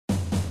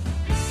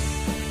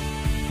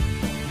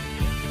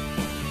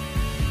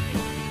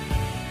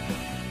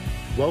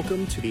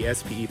Welcome to the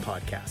SPE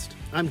Podcast.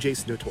 I'm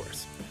Jason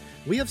Notoris.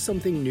 We have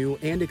something new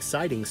and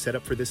exciting set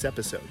up for this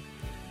episode.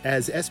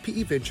 As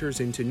SPE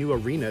ventures into new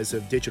arenas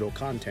of digital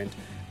content,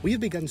 we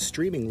have begun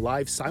streaming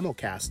live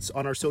simulcasts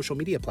on our social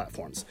media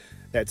platforms.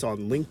 That's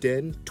on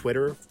LinkedIn,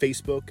 Twitter,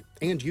 Facebook,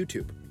 and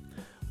YouTube.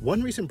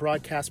 One recent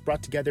broadcast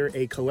brought together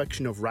a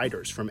collection of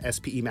writers from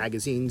SPE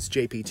Magazine's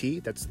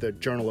JPT, that's the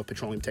Journal of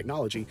Petroleum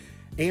Technology,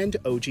 and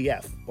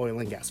OGF, Oil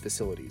and Gas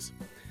Facilities.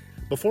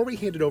 Before we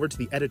hand it over to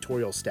the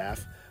editorial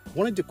staff, I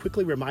wanted to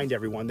quickly remind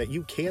everyone that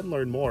you can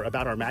learn more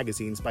about our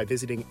magazines by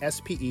visiting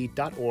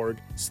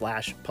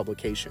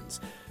spe.org/publications.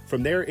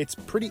 From there, it's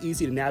pretty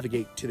easy to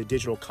navigate to the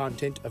digital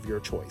content of your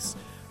choice.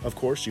 Of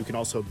course, you can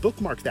also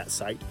bookmark that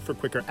site for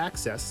quicker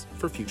access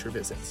for future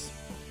visits.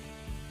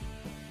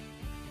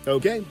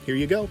 Okay, here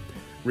you go.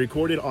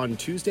 Recorded on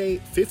Tuesday,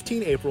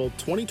 15 April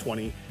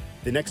 2020,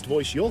 the next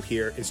voice you'll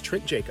hear is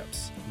Trent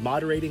Jacobs,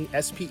 moderating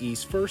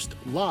SPE's first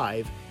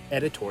live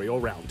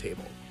editorial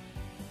roundtable.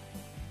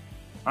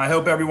 I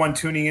hope everyone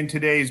tuning in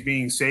today is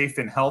being safe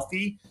and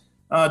healthy.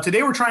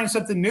 Today we're trying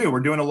something new. We're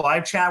doing a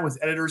live chat with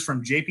editors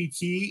from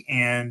JPT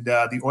and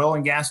the oil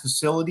and gas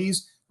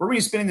facilities. We're going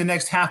to be spending the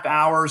next half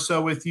hour or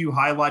so with you,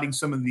 highlighting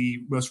some of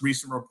the most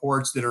recent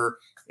reports that are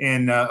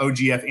in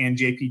OGF and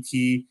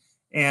JPT.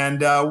 And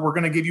we're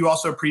going to give you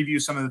also a preview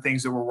of some of the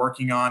things that we're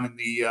working on in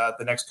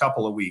the next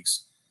couple of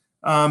weeks.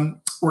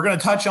 We're going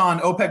to touch on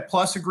OPEC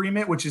Plus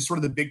agreement, which is sort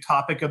of the big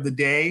topic of the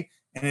day,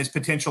 and its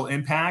potential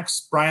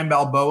impacts. Brian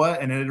Balboa,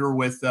 an editor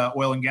with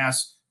Oil and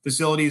Gas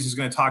Facilities, is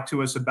going to talk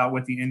to us about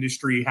what the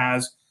industry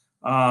has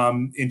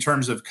in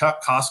terms of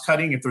cost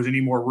cutting, if there's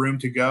any more room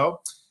to go.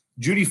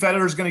 Judy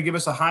Federer is going to give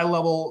us a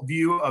high-level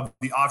view of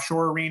the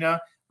offshore arena,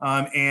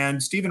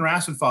 and Stephen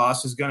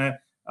Rassenfoss is going to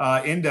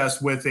end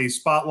us with a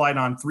spotlight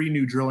on 3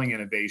 new drilling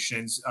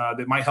innovations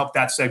that might help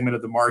that segment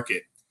of the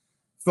market.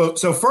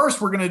 So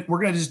first, we're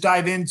gonna just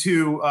dive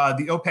into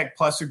the OPEC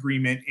Plus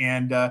agreement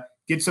and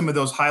get some of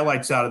those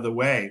highlights out of the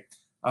way.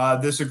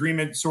 This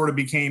agreement sort of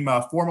became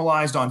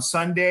formalized on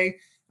Sunday.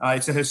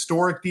 It's a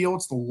historic deal.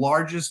 It's the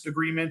largest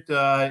agreement.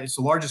 It's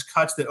the largest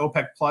cuts that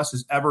OPEC Plus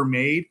has ever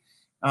made.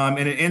 And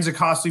it ends a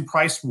costly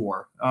price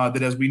war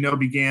that, as we know,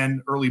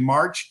 began early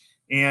March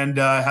and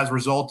has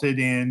resulted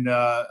in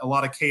a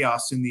lot of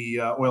chaos in the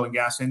oil and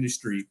gas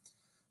industry.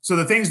 So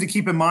the things to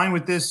keep in mind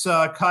with this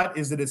cut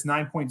is that it's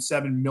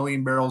 9.7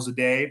 million barrels a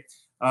day.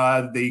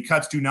 The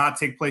cuts do not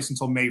take place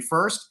until May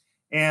 1st.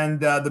 And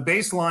the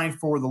baseline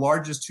for the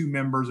largest 2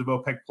 members of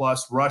OPEC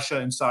Plus,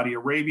 Russia and Saudi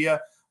Arabia,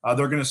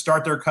 they're going to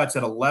start their cuts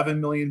at 11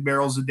 million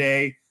barrels a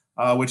day,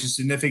 which is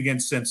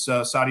significant since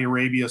Saudi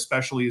Arabia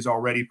especially is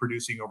already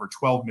producing over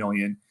 12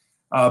 million.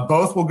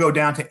 Both will go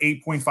down to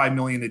 8.5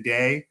 million a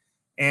day.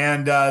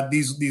 And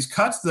these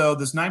cuts, though,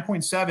 this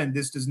 9.7,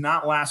 this does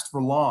not last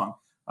for long.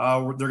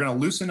 They're going to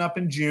loosen up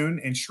in June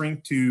and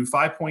shrink to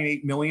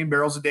 5.8 million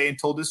barrels a day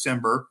until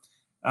December.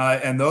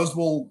 And those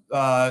will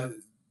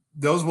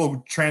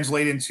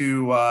translate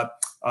into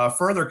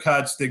further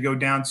cuts that go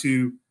down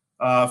to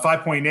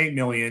 5.8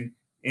 million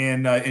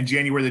in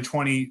January the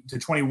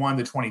 21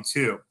 to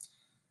 22.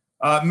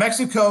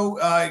 Mexico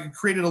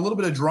created a little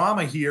bit of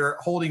drama here,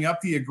 holding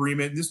up the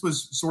agreement. This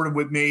was sort of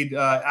what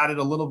added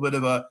a little bit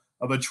of a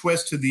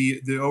twist to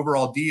the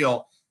overall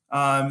deal.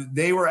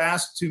 They were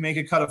asked to make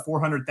a cut of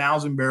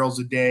 400,000 barrels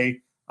a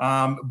day,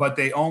 but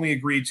they only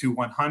agreed to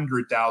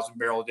 100,000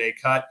 barrel a day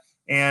cut,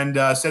 and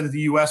said that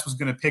the U.S. was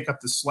going to pick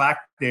up the slack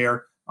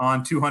there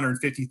on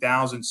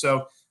 250,000.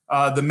 So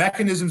the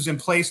mechanisms in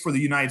place for the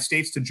United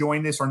States to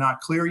join this are not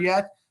clear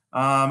yet,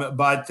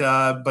 but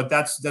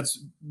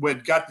that's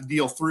what got the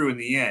deal through in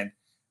the end.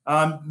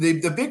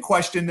 The big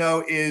question,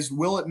 though, is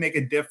will it make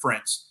a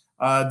difference?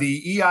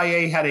 The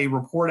EIA had a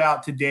report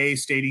out today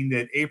stating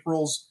that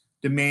April's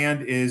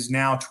demand is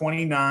now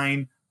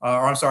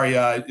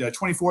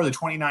 24 to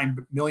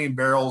 29 million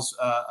barrels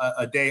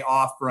a day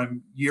off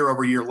from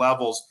year-over-year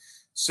levels.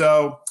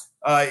 So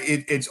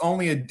it's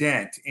only a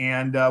dent.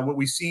 And what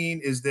we've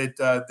seen is that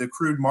the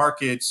crude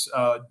markets,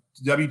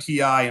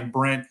 WTI and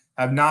Brent,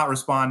 have not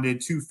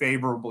responded too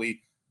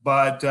favorably.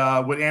 But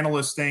what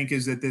analysts think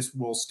is that this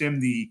will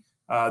stem the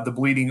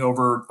bleeding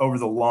over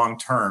the long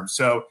term.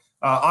 So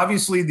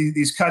obviously,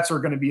 these cuts are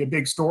going to be a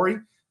big story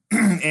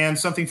and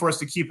something for us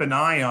to keep an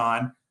eye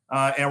on.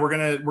 And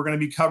we're gonna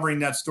be covering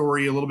that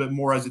story a little bit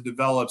more as it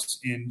develops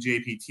in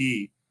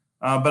JPT.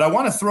 But I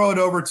want to throw it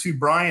over to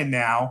Brian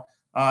now.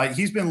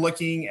 He's been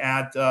looking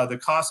at the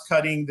cost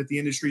cutting that the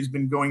industry's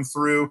been going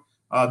through.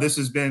 This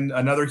has been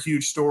another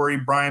huge story.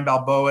 Brian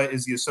Balboa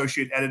is the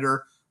associate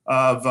editor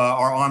of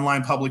our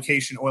online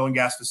publication, Oil and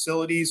Gas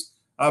Facilities.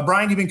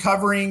 Brian, you've been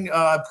covering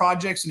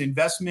projects and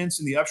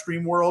investments in the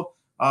upstream world.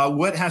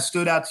 What has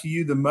stood out to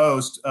you the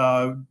most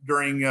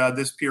during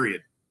this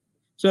period?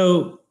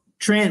 So,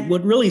 Trent,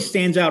 what really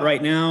stands out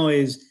right now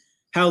is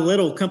how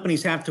little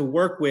companies have to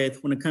work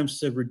with when it comes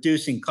to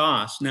reducing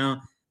costs.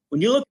 Now,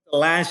 when you look at the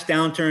last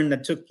downturn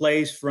that took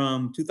place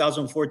from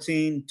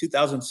 2014,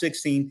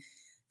 2016,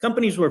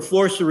 companies were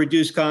forced to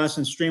reduce costs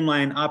and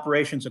streamline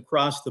operations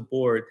across the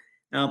board.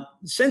 Now,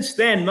 since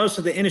then, most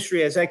of the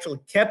industry has actually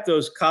kept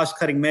those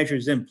cost-cutting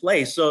measures in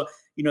place. So,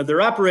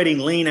 they're operating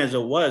lean as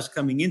it was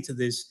coming into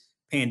this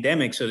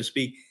pandemic, so to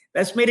speak.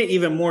 That's made it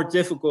even more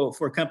difficult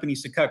for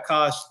companies to cut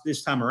costs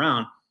this time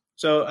around.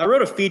 So I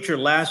wrote a feature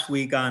last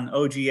week on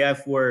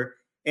OGF where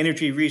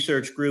energy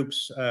research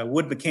groups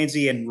Wood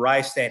Mackenzie and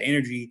Rystad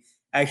Energy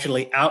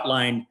actually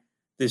outlined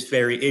this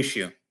very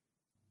issue.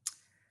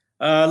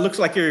 Looks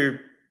like your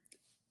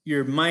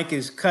mic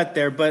is cut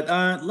there, but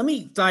let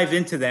me dive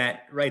into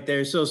that right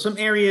there. So some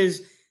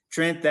areas,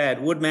 Trent,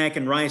 that Wood Mac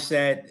and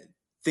Rystad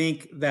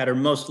think that are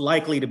most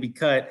likely to be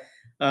cut.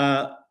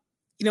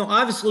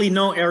 Obviously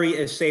no area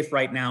is safe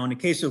right now. In the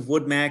case of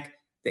Wood Mac,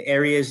 the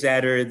areas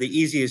that are the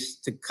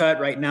easiest to cut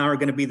right now are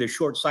going to be the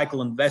short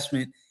cycle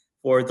investment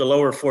for the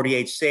lower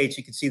 48 states.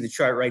 You can see the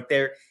chart right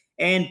there,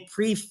 and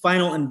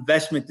pre-final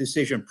investment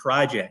decision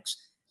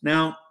projects.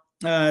 Now,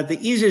 the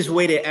easiest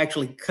way to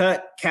actually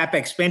cut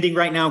CapEx spending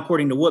right now,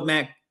 according to Wood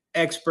Mac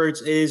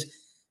experts, is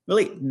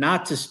really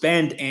not to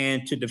spend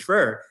and to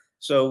defer.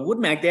 So Wood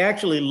Mac, they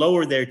actually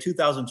lowered their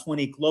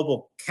 2020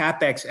 global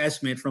CapEx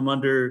estimate from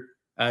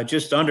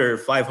just under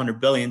 500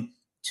 billion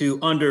to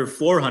under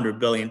 400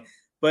 billion.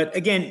 But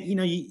again,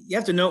 you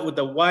have to note with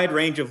the wide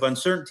range of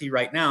uncertainty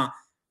right now,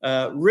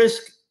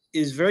 risk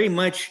is very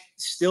much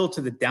still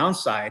to the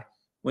downside.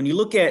 When you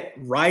look at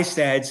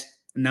Rystad's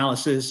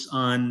analysis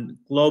on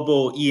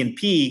global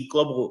E&P,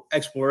 global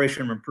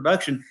exploration and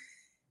production,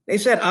 they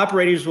said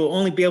operators will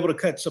only be able to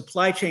cut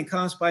supply chain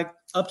costs by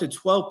up to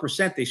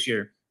 12% this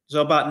year.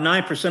 So about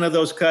 9% of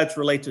those cuts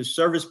relate to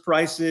service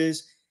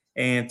prices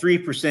and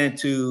 3%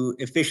 to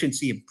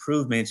efficiency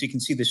improvements. You can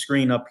see the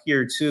screen up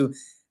here too.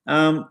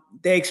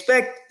 They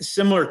expect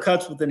similar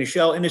cuts within the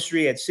shale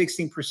industry at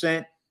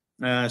 16%,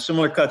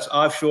 similar cuts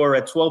offshore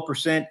at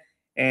 12%,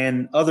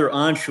 and other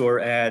onshore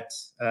at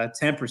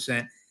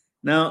 10%.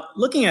 Now,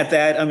 looking at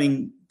that,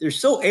 they're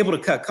still able to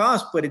cut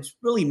costs, but it's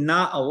really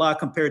not a lot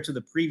compared to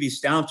the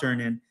previous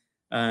downturn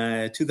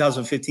in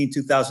 2015,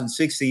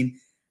 2016,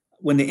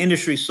 when the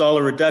industry saw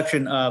a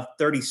reduction of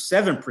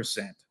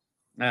 37%,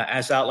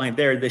 as outlined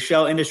there. The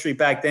shale industry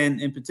back then,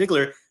 in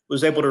particular,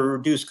 was able to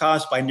reduce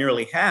costs by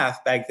nearly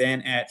half back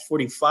then at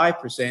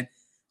 45%.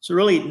 So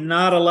really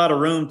not a lot of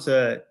room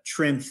to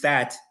trim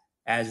fat,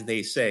 as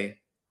they say.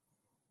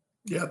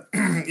 Yeah.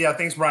 Yeah.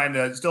 Thanks,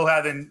 Brian. Still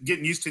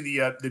getting used to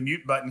the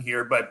mute button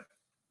here, but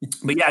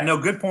yeah, no,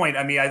 good point.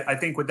 I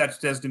think what that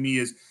says to me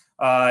is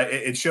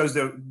it shows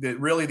that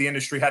really the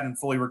industry hadn't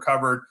fully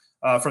recovered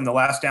from the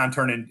last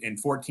downturn in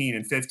 14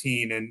 and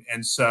 15.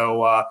 And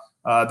so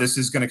this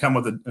is going to come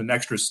with an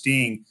extra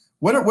sting.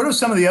 What are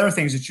some of the other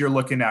things that you're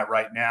looking at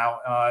right now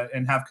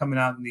and have coming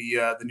out in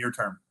the near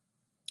term?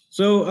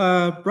 So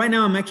right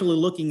now I'm actually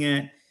looking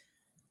at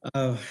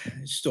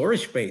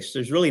storage space.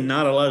 There's really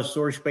not a lot of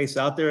storage space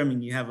out there.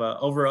 You have a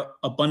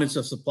overabundance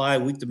of supply,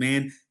 weak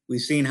demand.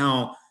 We've seen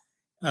how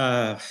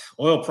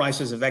oil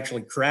prices have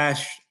actually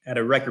crashed at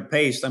a record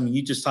pace.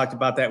 You just talked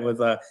about that with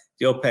the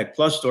OPEC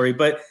Plus story.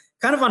 But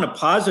kind of on a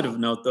positive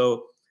note,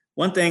 though,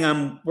 one thing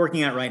I'm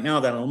working at right now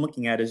that I'm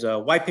looking at is a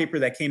white paper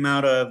that came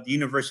out of the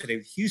University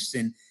of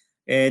Houston.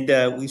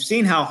 And we've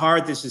seen how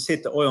hard this has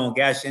hit the oil and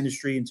gas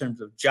industry in terms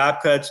of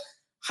job cuts,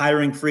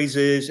 hiring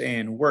freezes,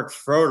 and work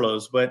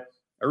furloughs. But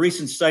a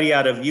recent study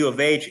out of U of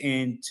H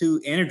and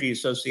two energy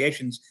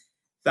associations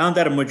found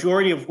that a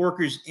majority of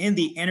workers in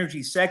the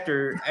energy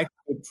sector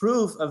actually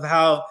approve of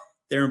how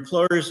their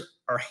employers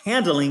are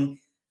handling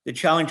the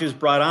challenges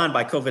brought on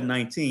by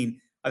COVID-19.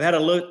 I've had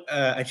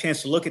a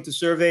chance to look at the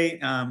survey.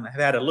 I've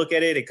had a look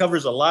at it. It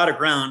covers a lot of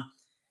ground,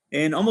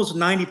 and almost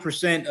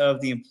 90%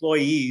 of the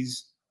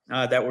employees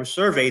that were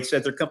surveyed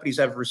said their companies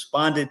have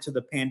responded to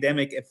the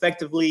pandemic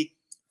effectively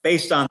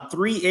based on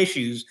three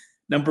issues.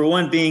 Number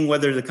one being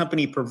whether the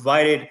company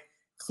provided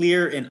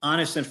clear and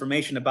honest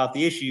information about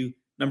the issue.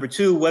 Number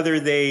two,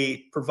 whether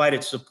they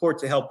provided support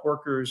to help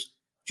workers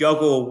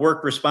juggle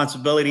work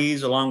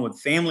responsibilities along with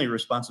family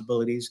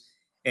responsibilities.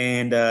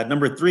 And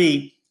number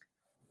three,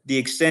 the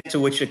extent to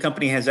which the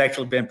company has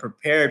actually been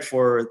prepared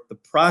for the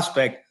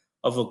prospect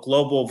of a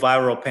global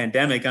viral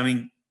pandemic.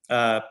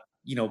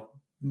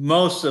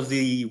 Most of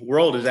the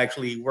world is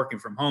actually working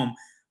from home.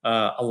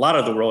 A lot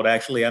of the world,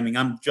 actually.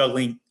 I'm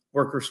juggling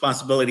work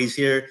responsibilities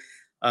here,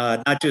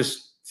 not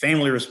just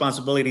family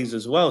responsibilities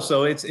as well.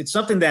 So it's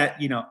something that,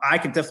 I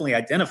can definitely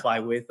identify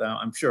with.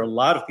 I'm sure a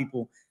lot of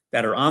people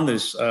that are on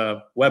this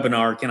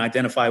webinar can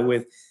identify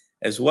with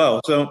as well.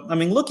 So,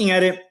 looking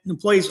at it,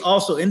 employees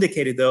also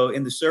indicated, though,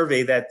 in the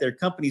survey that their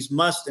companies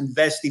must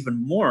invest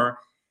even more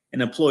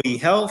in employee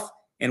health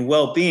and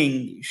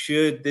well-being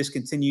should this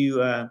continue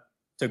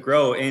to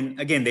grow. And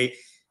again, they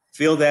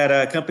feel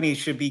that companies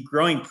should be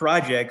growing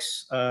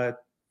projects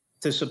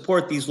to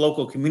support these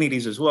local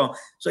communities as well.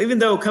 So even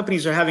though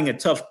companies are having a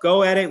tough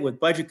go at it with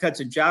budget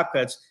cuts and job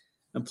cuts,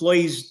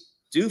 employees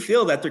do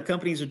feel that their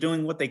companies are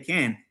doing what they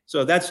can.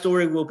 So that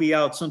story will be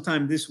out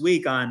sometime this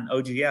week on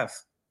OGF.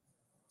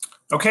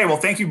 Okay, well,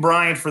 thank you,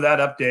 Brian, for that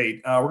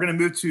update. We're going to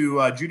move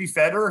to Judy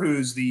Feder,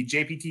 who's the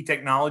JPT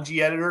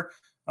Technology Editor.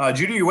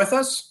 Judy, are you with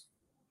us?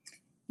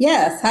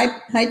 Yes.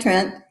 Hi,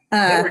 Trent.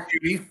 There,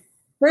 Judy.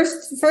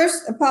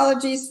 First,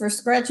 apologies for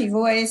scratchy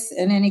voice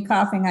and any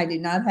coughing. I do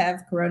not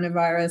have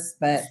coronavirus,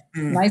 but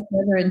nice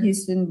weather in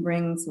Houston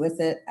brings with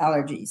it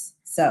allergies.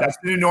 So that's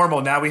the new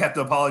normal. Now we have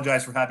to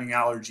apologize for having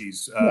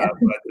allergies. Yeah.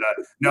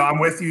 But no, I'm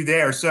with you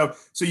there. So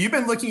you've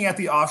been looking at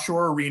the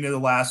offshore arena the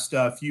last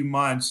few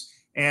months,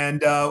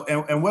 and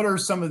what are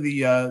some of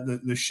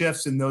the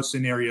shifts in those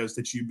scenarios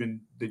that you've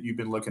been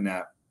looking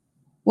at?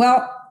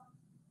 Well,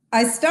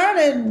 I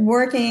started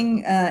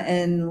working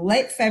in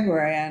late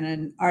February on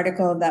an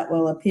article that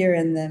will appear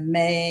in the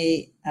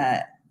May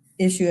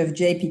issue of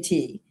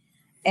JPT.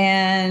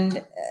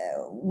 And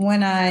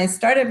when I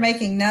started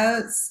making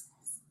notes,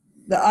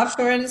 the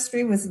offshore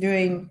industry was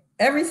doing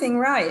everything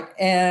right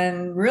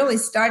and really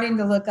starting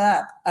to look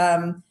up.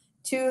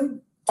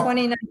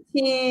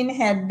 2019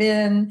 had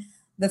been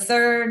the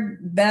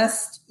third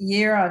best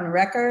year on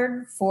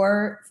record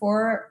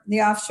for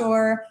the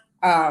offshore.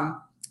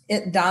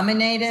 It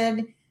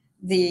dominated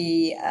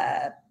the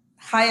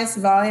highest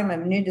volume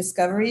of new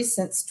discoveries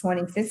since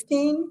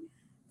 2015.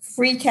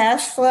 Free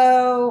cash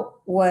flow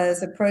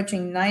was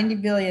approaching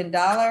 $90 billion,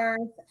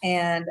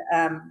 and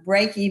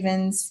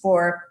break-evens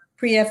for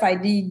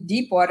pre-FID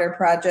deepwater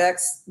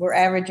projects were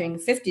averaging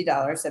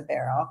 $50 a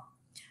barrel.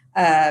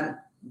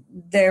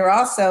 There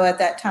also at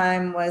that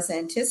time was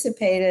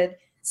anticipated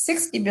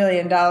 $60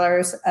 billion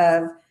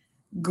of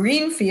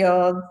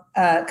greenfield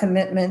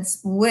commitments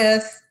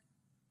with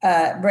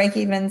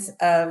break-evens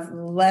of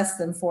less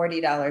than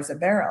 $40 a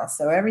barrel.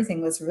 So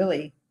everything was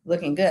really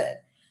looking good.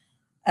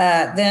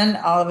 Then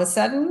all of a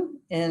sudden,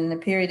 in a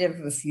period of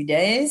a few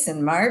days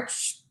in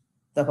March,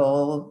 the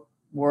whole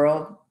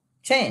world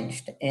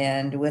changed.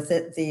 And with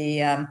it,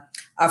 the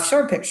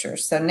offshore picture.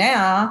 So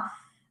now,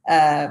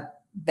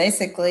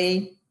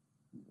 basically,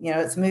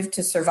 it's moved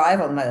to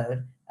survival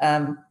mode.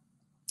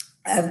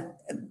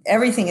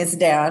 Everything is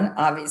down,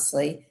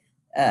 obviously.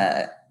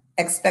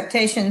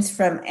 Expectations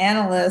from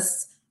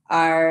analysts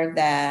are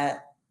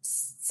that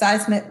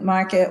seismic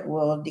market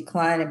will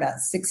decline about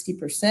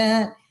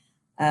 60%.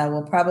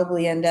 We'll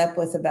probably end up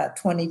with about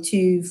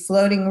 22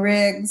 floating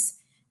rigs,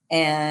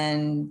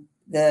 and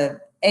the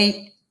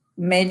 8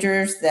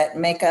 majors that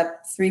make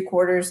up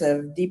 3/4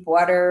 of deep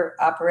water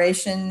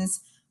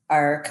operations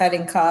are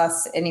cutting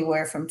costs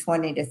anywhere from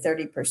 20 to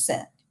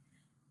 30%.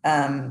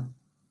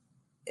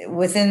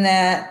 Within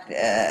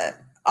that,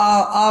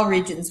 all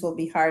regions will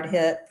be hard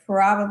hit,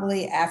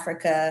 probably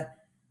Africa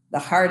the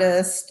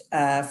hardest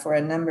for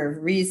a number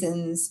of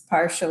reasons,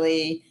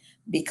 partially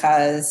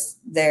because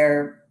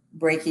their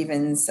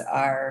break-evens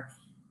are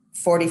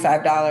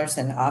 $45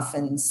 and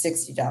often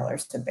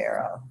 $60 a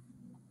barrel.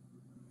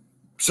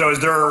 So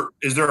is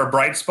there a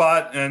bright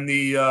spot in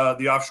the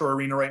offshore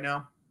arena right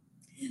now?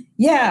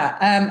 Yeah,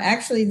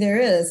 actually there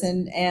is.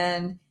 And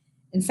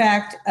in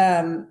fact,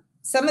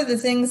 some of the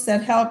things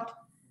that helped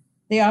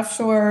the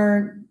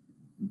offshore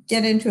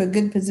get into a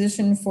good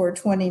position for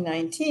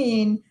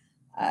 2019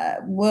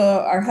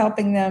 are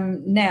helping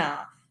them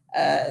now.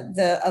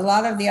 A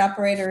lot of the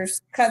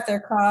operators cut their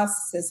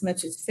costs as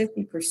much as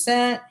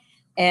 50%.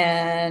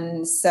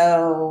 And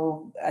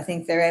so I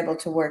think they're able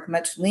to work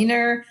much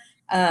leaner.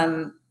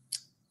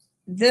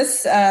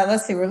 Let's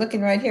see, we're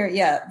looking right here.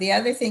 Yeah, the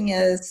other thing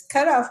is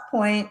cutoff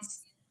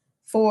points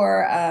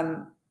for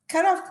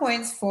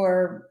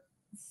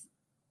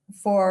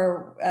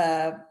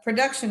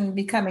production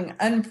becoming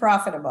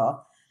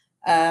unprofitable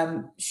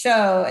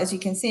show, as you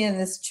can see in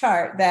this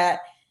chart,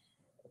 that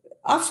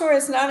offshore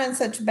is not in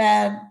such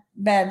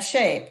bad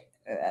shape.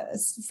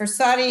 For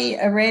Saudi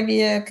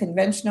Arabia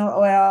conventional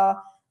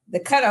oil, the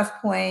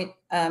cutoff point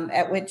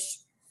at which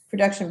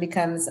production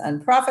becomes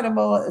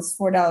unprofitable is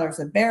 $4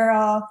 a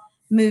barrel,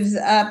 moves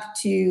up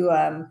to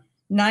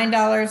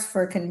 $9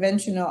 for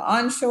conventional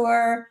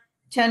onshore,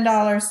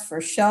 $10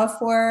 for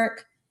shelf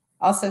work,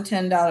 also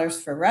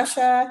 $10 for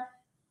Russia,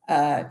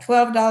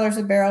 $12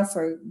 a barrel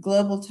for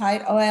global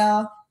tight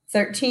oil,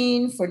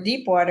 $13 for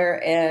deep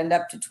water, and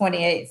up to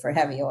 $28 for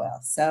heavy oil.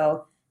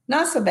 So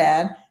not so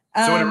bad.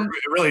 So what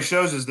it really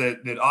shows is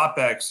that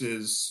OPEX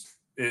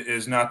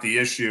is not the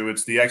issue.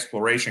 It's the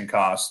exploration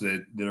costs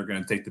that are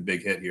going to take the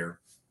big hit here.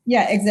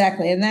 Yeah,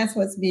 exactly. And that's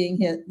what's being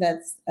hit.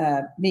 That's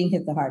being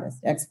hit the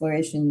hardest: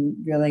 exploration,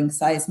 drilling,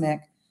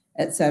 seismic,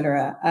 et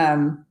cetera.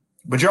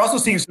 But you're also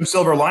seeing some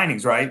silver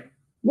linings, right?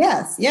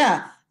 Yes.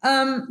 Yeah.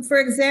 For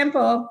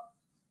example,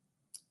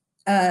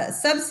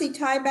 subsea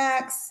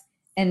tiebacks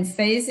and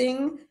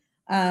phasing,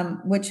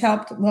 which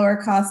helped lower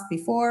costs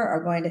before,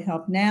 are going to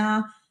help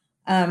now.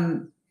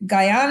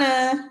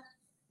 Guyana,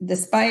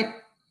 despite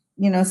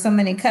so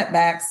many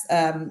cutbacks,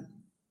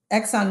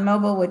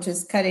 ExxonMobil, which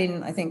is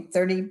cutting, I think,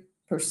 30%,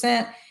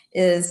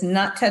 is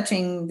not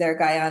touching their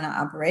Guyana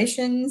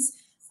operations.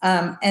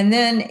 And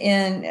then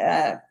in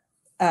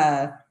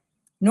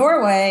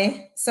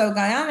Norway, so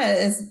Guyana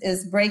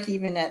is break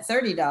even at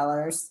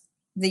 $30.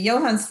 The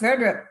Johan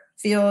Sverdrup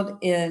field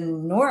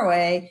in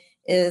Norway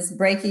is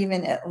break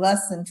even at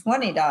less than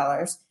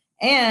 $20.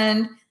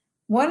 And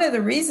one of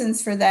the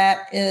reasons for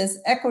that is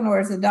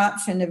Equinor's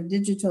adoption of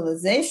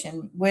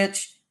digitalization,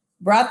 which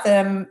brought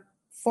them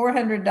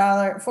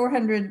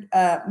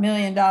 $400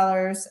 million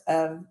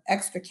of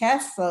extra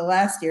cash flow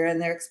last year,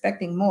 and they're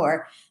expecting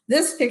more.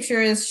 This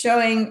picture is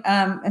showing,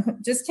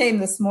 just came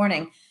this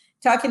morning,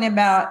 talking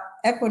about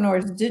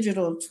Equinor's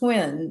digital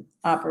twin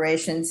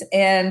operations.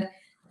 And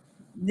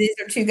these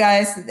are two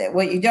guys that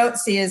what you don't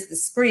see is the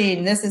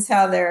screen. This is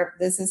how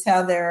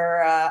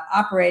they're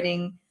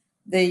operating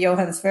the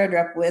Johan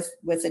Sverdrup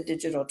with a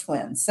digital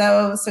twin.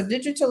 So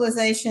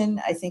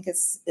digitalization, I think,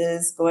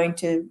 is going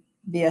to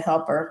be a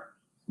helper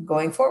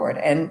going forward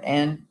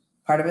and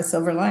part of a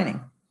silver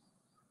lining.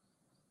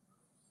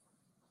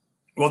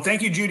 Well,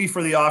 thank you, Judy,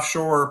 for the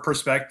offshore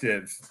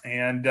perspective.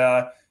 And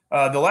the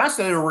last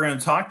editor we're going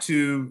to talk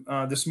to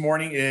this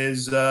morning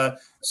is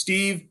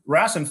Steve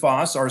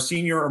Rassenfoss, our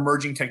senior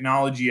emerging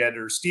technology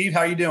editor. Steve,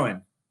 how you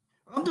doing?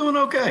 I'm doing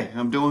okay.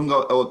 I'm doing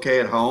okay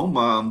at home.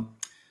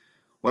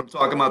 What I'm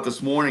talking about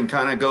this morning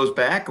kind of goes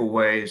back a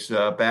ways,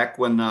 back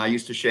when I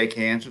used to shake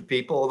hands with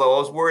people, although I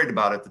was worried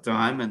about it at the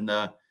time. And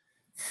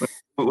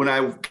when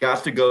I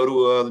got to go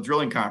to the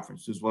drilling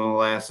conference, it was one of the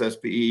last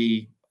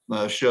SPE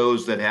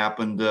shows that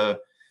happened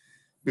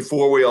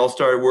before we all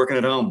started working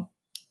at home.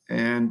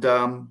 And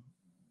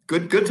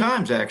good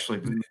times,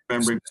 actually.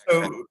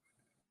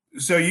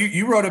 So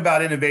you wrote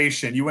about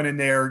innovation. You went in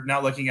there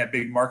not looking at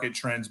big market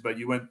trends, but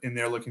you went in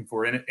there looking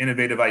for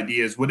innovative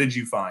ideas. What did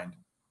you find?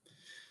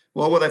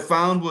 Well, what I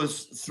found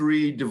was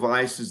 3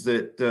 devices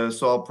that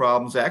solve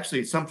problems.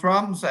 Actually, some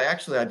problems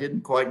I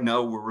didn't quite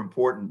know were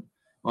important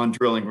on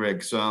drilling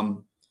rigs.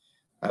 One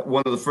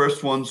of the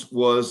first ones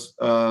was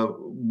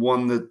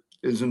one that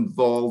is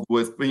involved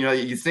with,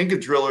 you think of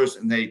drillers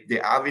and they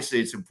obviously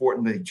it's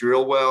important they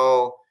drill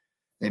well,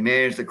 they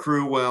manage the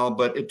crew well,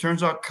 but it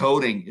turns out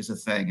coding is a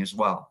thing as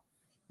well.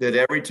 That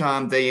every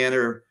time they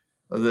enter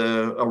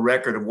a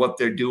record of what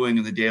they're doing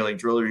in the daily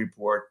drilling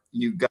report,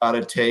 you got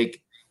to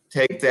take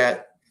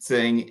that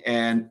thing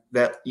and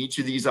that each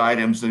of these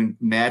items and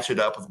match it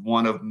up with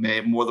one of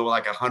more than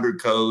like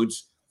 100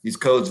 codes. These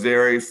codes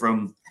vary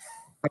from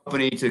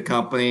company to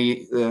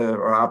company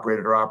or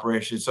operator to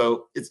operation.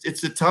 So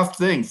it's a tough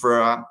thing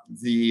for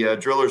the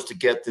drillers to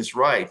get this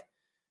right.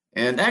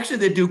 And actually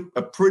they do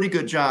a pretty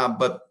good job,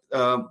 but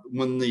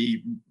when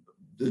the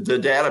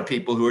data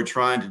people who are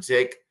trying to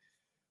take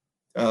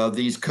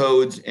these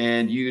codes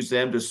and use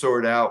them to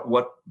sort out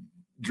what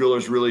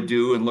drillers really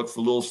do and look for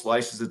little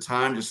slices of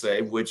time to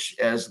save, which,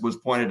 as was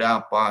pointed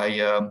out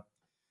by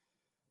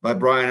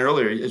Brian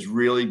earlier, is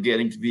really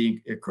getting to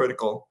be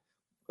critical,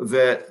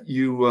 that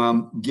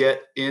you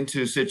get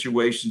into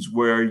situations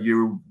where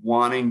you're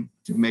wanting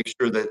to make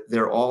sure that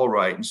they're all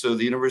right. And so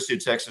the University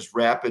of Texas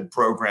RAPID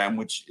program,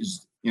 which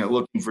is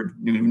looking for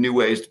new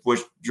ways to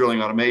push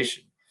drilling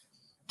automation,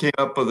 came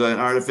up with an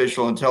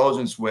artificial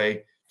intelligence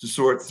way to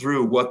sort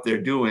through what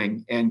they're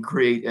doing and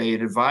create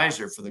an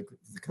advisor for the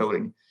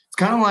coding. It's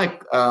kind of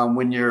like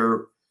when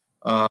you're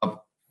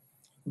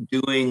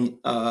doing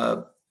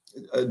a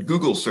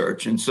Google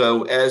search. And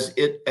so as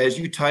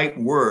you type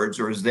words,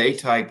 or as they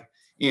type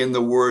in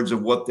the words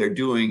of what they're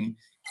doing,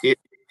 it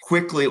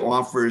quickly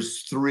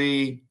offers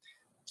 3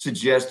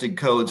 suggested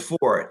codes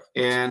for it.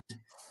 And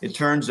it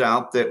turns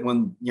out that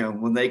when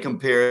they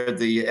compare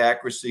the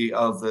accuracy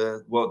of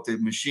what the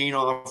machine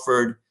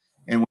offered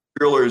and what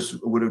drillers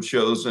would have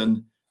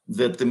chosen,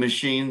 that the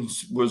machine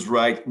was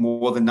right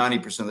more than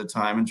 90% of the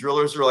time. And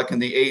drillers are like in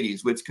the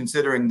 80s, which,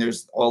 considering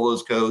there's all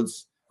those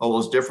codes, all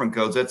those different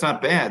codes, that's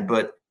not bad.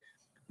 But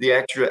the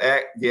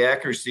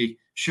accuracy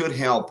should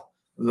help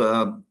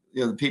the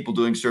people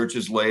doing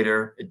searches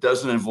later. It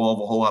doesn't involve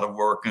a whole lot of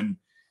work, and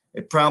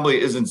it probably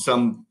isn't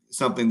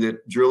something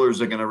that drillers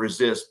are going to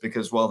resist,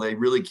 because while they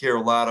really care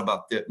a lot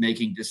about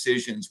making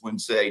decisions when,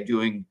 say,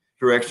 doing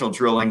directional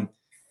drilling,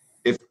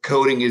 if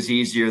coding is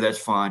easier, that's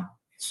fine.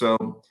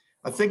 So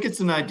I think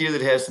it's an idea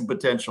that has some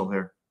potential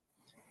here.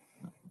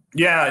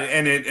 Yeah,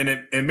 and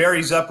it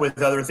marries up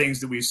with other things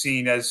that we've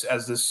seen as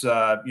this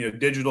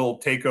digital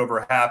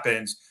takeover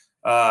happens.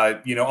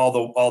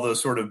 All the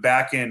sort of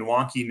back end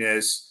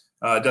wonkiness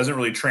doesn't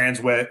really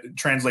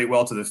translate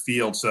well to the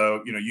field.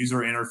 So user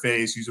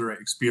interface, user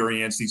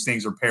experience, these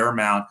things are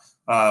paramount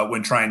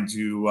when trying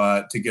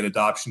to get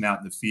adoption out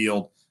in the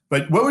field.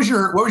 But what was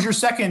your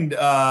second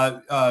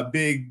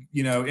big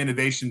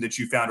innovation that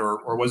you found,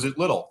 or was it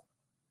little?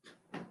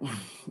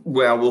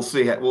 Well, we'll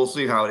see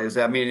how it is.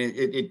 I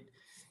mean,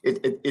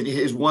 it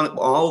is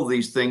all of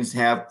these things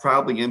have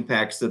probably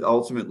impacts that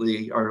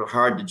ultimately are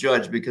hard to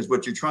judge, because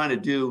what you're trying to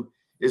do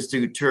is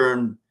to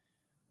turn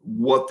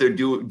what they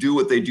do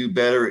what they do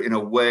better in a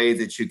way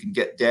that you can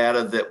get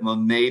data that will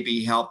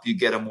maybe help you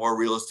get a more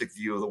realistic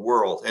view of the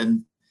world.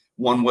 And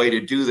one way to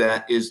do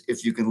that is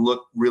if you can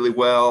look really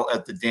well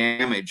at the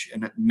damage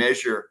and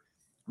measure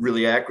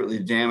really accurately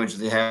the damage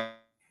they have.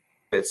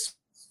 That's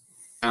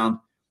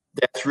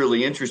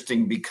really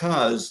interesting,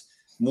 because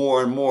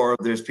more and more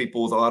there's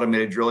people with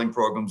automated drilling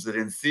programs that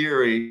in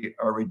theory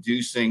are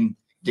reducing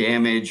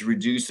damage,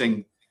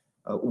 reducing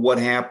what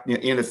happened,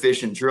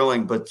 inefficient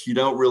drilling, but you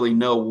don't really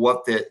know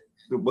what the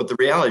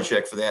reality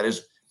check for that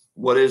is.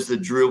 What does the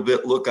drill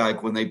bit look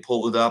like when they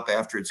pull it up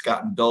after it's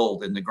gotten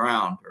dulled in the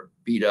ground, or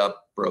beat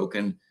up,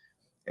 broken.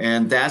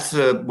 And that's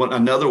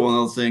another one of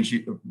those things,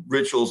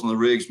 rituals on the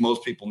rigs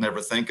most people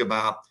never think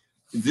about.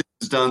 This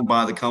is done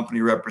by the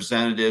company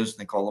representatives.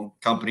 They call them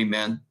company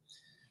men,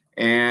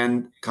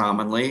 and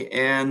commonly.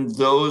 And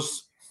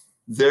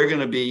they're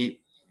going to be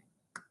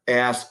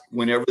asked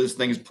whenever this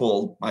thing is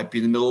pulled. Might be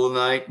in the middle of the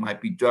night,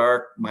 might be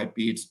dark,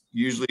 it's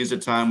usually is a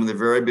time when they're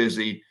very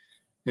busy,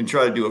 and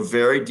try to do a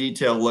very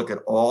detailed look at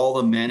all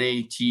the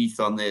many teeth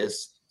on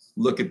this,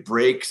 look at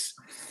breaks,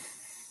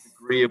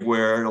 degree of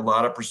wear, a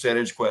lot of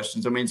percentage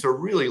questions. I mean, it's a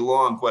really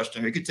long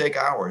question. It could take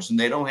hours, and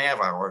they don't have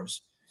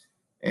hours.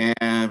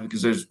 And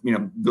because there's,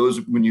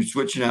 when you're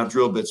switching out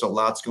drill bits, a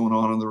lot's going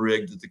on the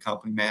rig that the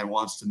company man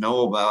wants to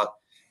know about.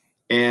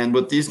 And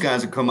what these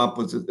guys have come up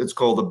with, it's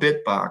called a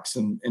bit box.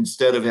 And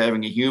instead of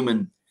having a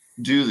human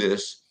do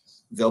this,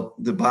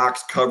 the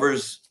box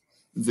covers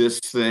this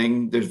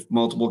thing. There's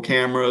multiple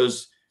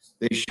cameras.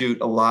 They shoot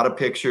a lot of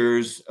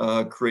pictures,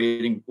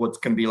 creating what's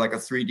going to be like a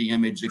 3D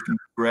image that can be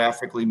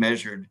graphically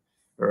measured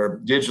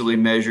or digitally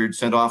measured,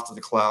 sent off to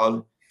the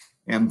cloud.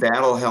 And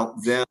that'll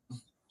help them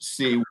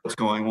see what's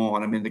going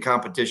on. I mean, the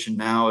competition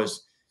now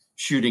is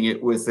shooting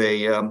it with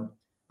a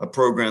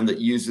program that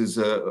uses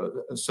a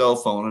cell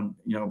phone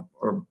and,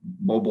 or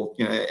mobile,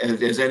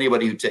 as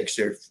anybody who takes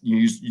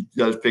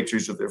does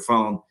pictures with their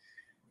phone.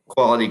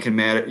 Quality can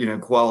matter,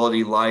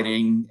 quality,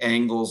 lighting,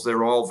 angles,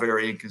 they're all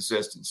very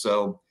inconsistent.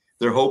 So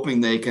they're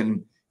hoping they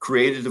can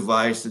create a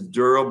device that's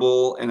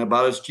durable and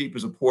about as cheap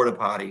as a porta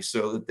potty,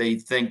 so that they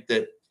think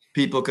that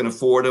people can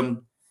afford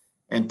them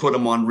and put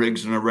them on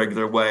rigs in a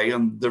regular way.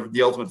 And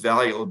the ultimate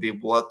value will be,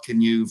 what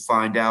can you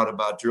find out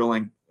about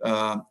drilling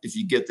if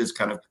you get this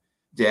kind of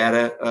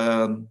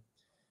data?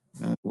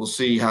 We'll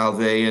see how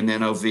they and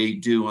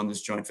NOV do on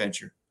this joint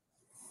venture.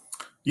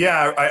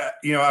 Yeah,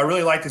 I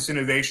really like this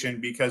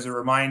innovation because it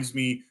reminds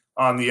me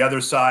on the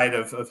other side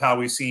of how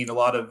we've seen a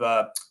lot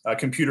of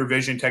computer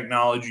vision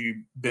technology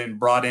been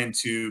brought in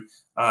to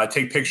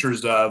take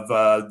pictures of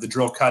the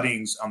drill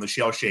cuttings on the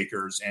shale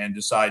shakers and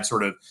decide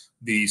sort of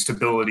the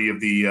stability of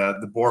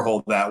the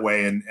borehole that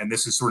way. And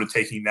this is sort of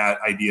taking that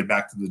idea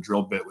back to the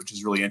drill bit, which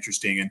is really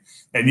interesting.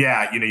 And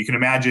yeah, you can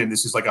imagine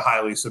this is like a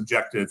highly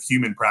subjective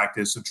human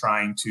practice of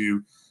trying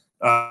to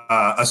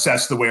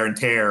assess the wear and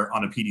tear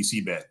on a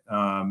PDC bit.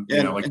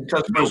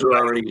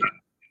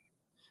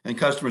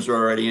 Customers are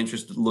already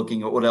interested in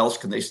looking at what else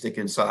can they stick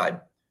inside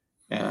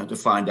to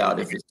find out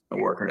if it's going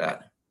to work or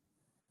not.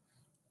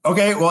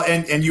 Okay, well,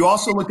 and you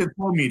also looked at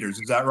flow meters,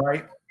 is that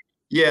right?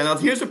 Yeah. Now,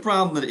 here's a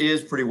problem that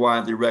is pretty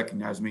widely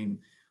recognized. I mean,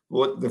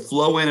 what the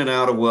flow in and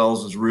out of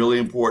wells is really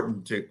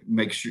important to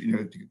make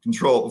sure, to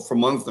control for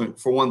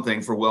one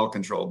thing, for well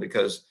control,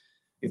 because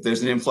if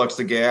there's an influx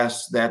of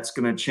gas, that's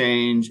going to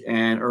change,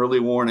 and early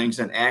warnings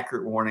and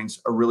accurate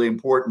warnings are really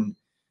important.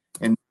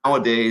 And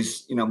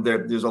nowadays,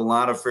 there's a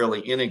lot of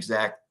fairly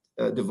inexact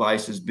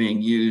devices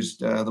being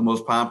used. The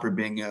most popular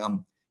being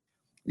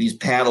these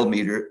not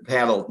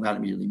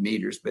immediately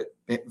meters, but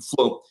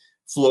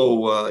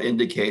flow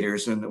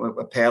indicators. And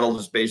a paddle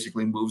just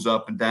basically moves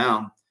up and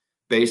down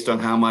based on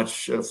how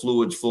much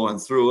fluid's flowing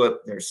through it.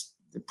 They're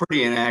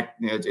pretty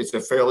inaccurate. It's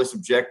a fairly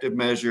subjective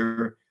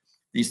measure.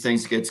 These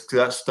things get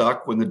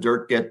stuck when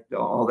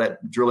all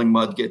that drilling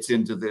mud gets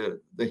into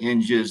the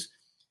hinges.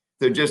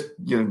 They're just,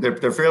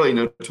 they're fairly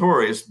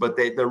notorious, but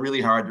they're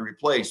really hard to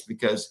replace,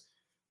 because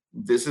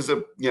this is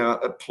a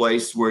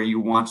place where you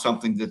want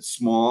something that's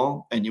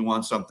small and you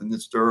want something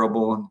that's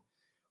durable.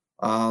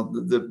 And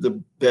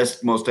the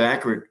best, most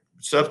accurate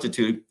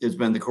substitute has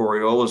been the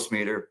Coriolis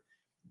meter.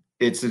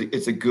 It's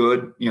a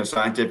good,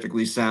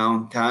 scientifically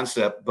sound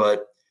concept,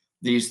 but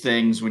these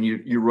things, when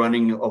you're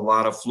running a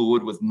lot of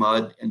fluid with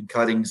mud and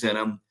cuttings in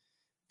them,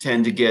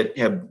 tend to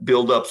have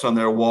buildups on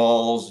their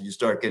walls. You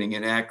start getting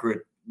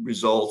inaccurate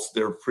results.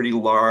 They're pretty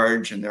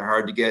large and they're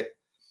hard to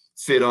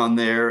fit on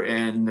there.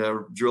 And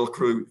drill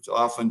crews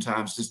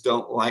oftentimes just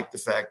don't like the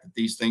fact that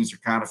these things are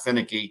kind of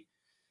finicky.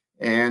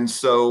 And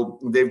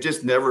so they've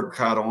just never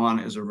caught on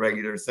as a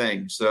regular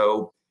thing.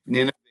 So an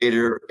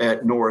innovator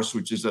at NORCE,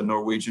 which is a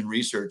Norwegian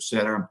research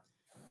center,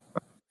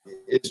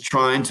 is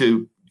trying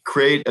to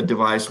create a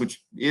device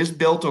which is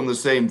built on the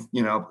same,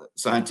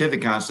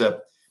 scientific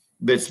concept,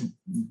 but it's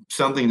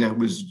something that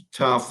was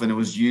tough and it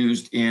was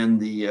used in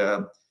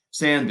the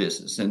sand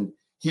business. And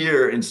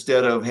here,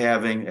 instead of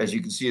having, as you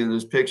can see in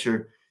this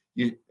picture,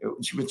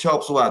 which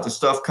helps a lot, the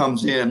stuff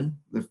comes in,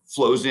 it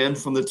flows in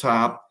from the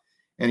top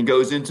and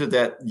goes into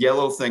that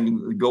yellow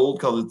thing, the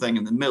gold colored thing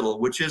in the middle,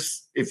 which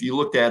is, if you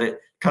looked at it,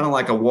 kind of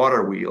like a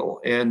water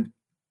wheel. And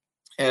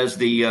as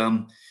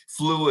the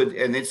fluid,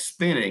 and it's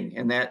spinning,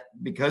 and that,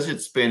 because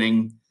it's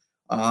spinning,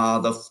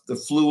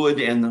 the fluid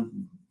and the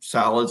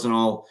solids and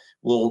all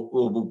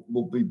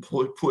will be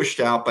pushed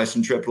out by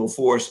centripetal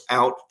force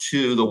out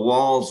to the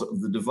walls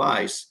of the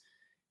device.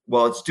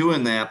 While it's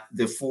doing that,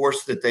 the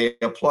force that they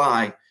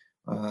apply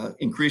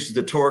increases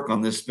the torque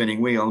on this spinning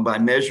wheel. And by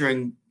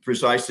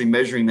precisely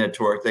measuring that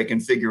torque, they can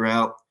figure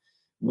out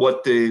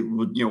what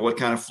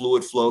kind of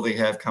fluid flow they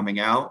have coming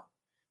out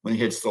when it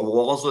hits the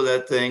walls of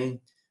that thing.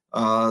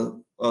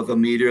 of the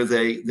meter,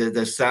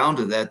 the sound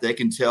of that, they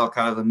can tell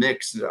kind of the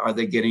mix. Are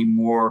they getting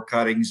more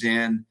cuttings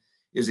in?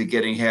 Is it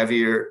getting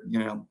heavier,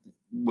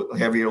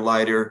 heavier,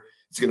 lighter?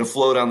 It's going to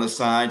float on the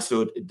side,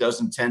 so it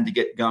doesn't tend to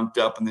get gunked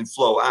up and then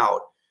flow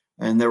out.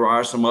 And there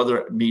are some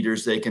other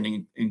meters they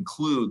can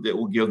include that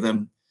will give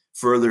them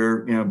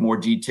further, more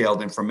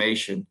detailed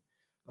information.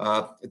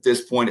 At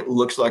this point, it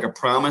looks like a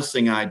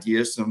promising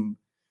idea. Some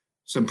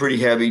pretty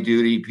heavy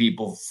duty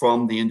people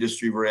from the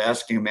industry were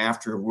asking them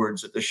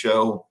afterwards at the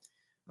show,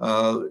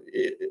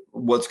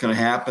 what's going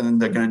to happen.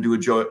 They're going to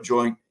do a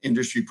joint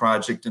industry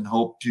project and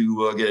hope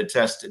to get it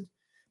tested.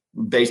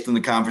 Based on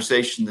the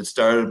conversation that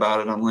started about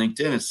it on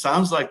LinkedIn, it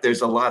sounds like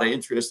there's a lot of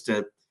interest,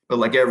 but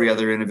like every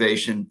other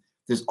innovation,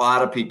 there's a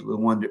lot of people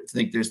who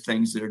think there's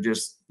things that are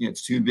just,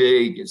 it's too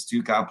big, it's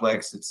too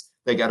complex,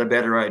 they got a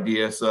better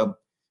idea. So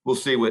we'll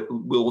see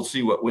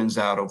what wins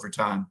out over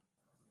time.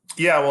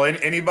 Yeah, well,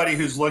 anybody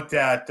who's looked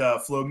at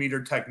flow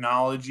meter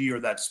technology or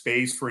that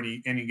space for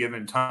any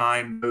given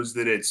time knows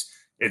that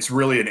it's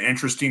really an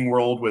interesting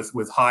world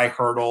with high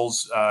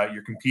hurdles.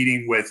 You're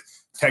competing with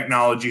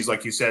technologies,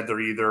 like you said, they're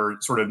either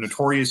sort of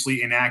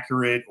notoriously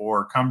inaccurate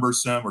or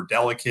cumbersome or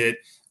delicate.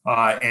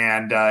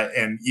 And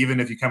even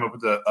if you come up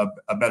with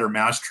a better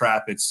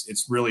mousetrap,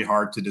 it's really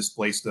hard to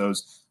displace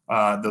those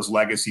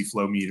legacy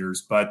flow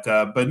meters. But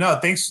no,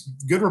 thanks.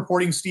 Good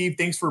reporting, Steve.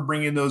 Thanks for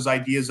bringing those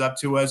ideas up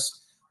to us.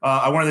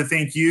 I wanted to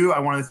thank you. I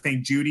wanted to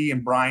thank Judy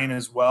and Brian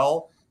as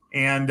well.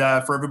 And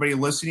for everybody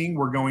listening,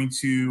 we're going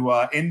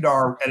to end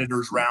our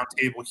editors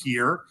roundtable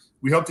here.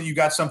 We hope that you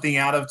got something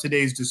out of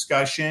today's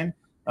discussion.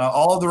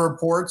 All of the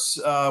reports,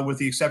 with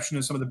the exception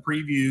of some of the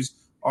previews,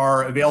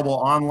 are available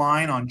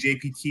online on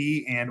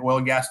JPT and oil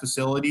and gas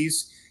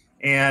facilities.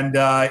 And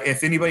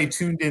if anybody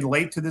tuned in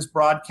late to this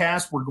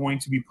broadcast, we're going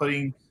to be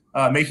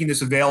making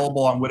this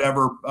available on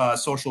whatever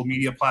social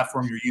media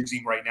platform you're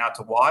using right now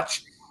to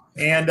watch.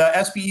 And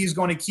SPE is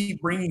going to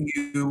keep bringing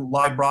you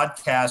live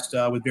broadcast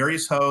with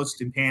various hosts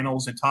and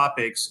panels and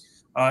topics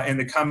in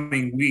the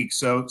coming weeks.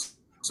 So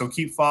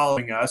keep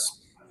following us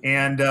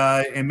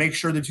and make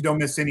sure that you don't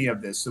miss any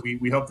of this. So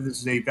we hope that this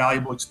is a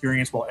valuable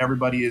experience while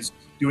everybody is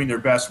doing their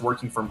best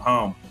working from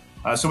home.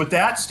 So with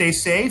that, stay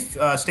safe,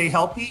 stay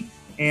healthy,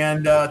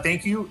 and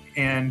thank you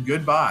and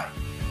goodbye.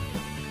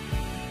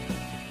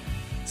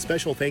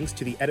 Special thanks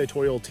to the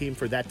editorial team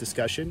for that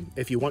discussion.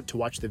 If you want to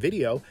watch the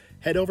video,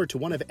 head over to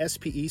one of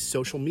SPE's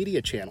social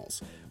media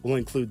channels. We'll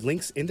include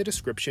links in the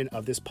description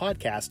of this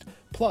podcast,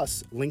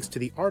 plus links to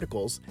the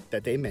articles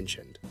that they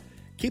mentioned.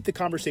 Keep the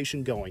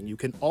conversation going. You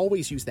can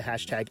always use the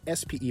hashtag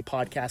SPE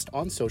podcast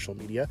on social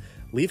media,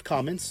 leave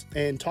comments,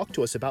 and talk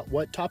to us about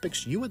what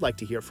topics you would like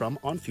to hear from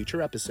on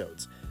future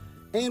episodes.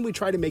 And we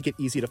try to make it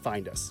easy to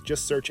find us.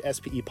 Just search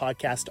SPE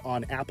Podcast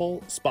on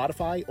Apple,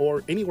 Spotify,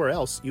 or anywhere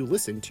else you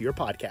listen to your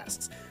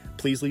podcasts.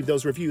 Please leave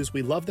those reviews.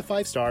 We love the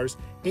 5 stars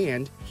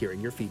and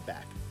hearing your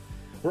feedback.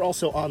 We're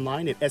also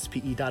online at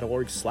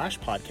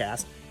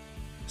spe.org/podcast.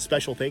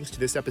 Special thanks to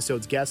this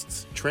episode's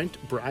guests, Trent,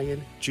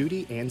 Brian,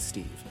 Judy, and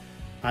Steve.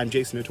 I'm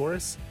Jason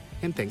Notoris,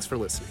 and thanks for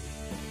listening.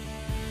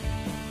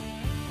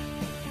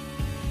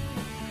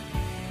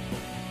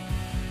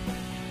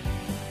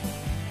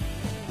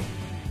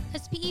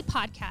 SPE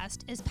Podcast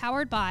is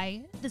powered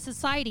by the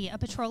Society of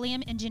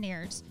Petroleum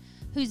Engineers,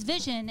 whose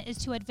vision is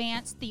to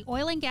advance the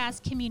oil and gas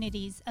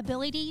community's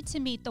ability to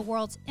meet the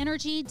world's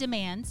energy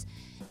demands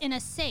in a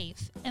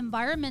safe,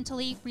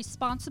 environmentally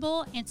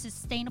responsible, and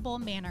sustainable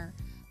manner.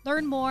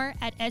 Learn more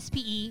at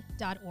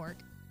spe.org.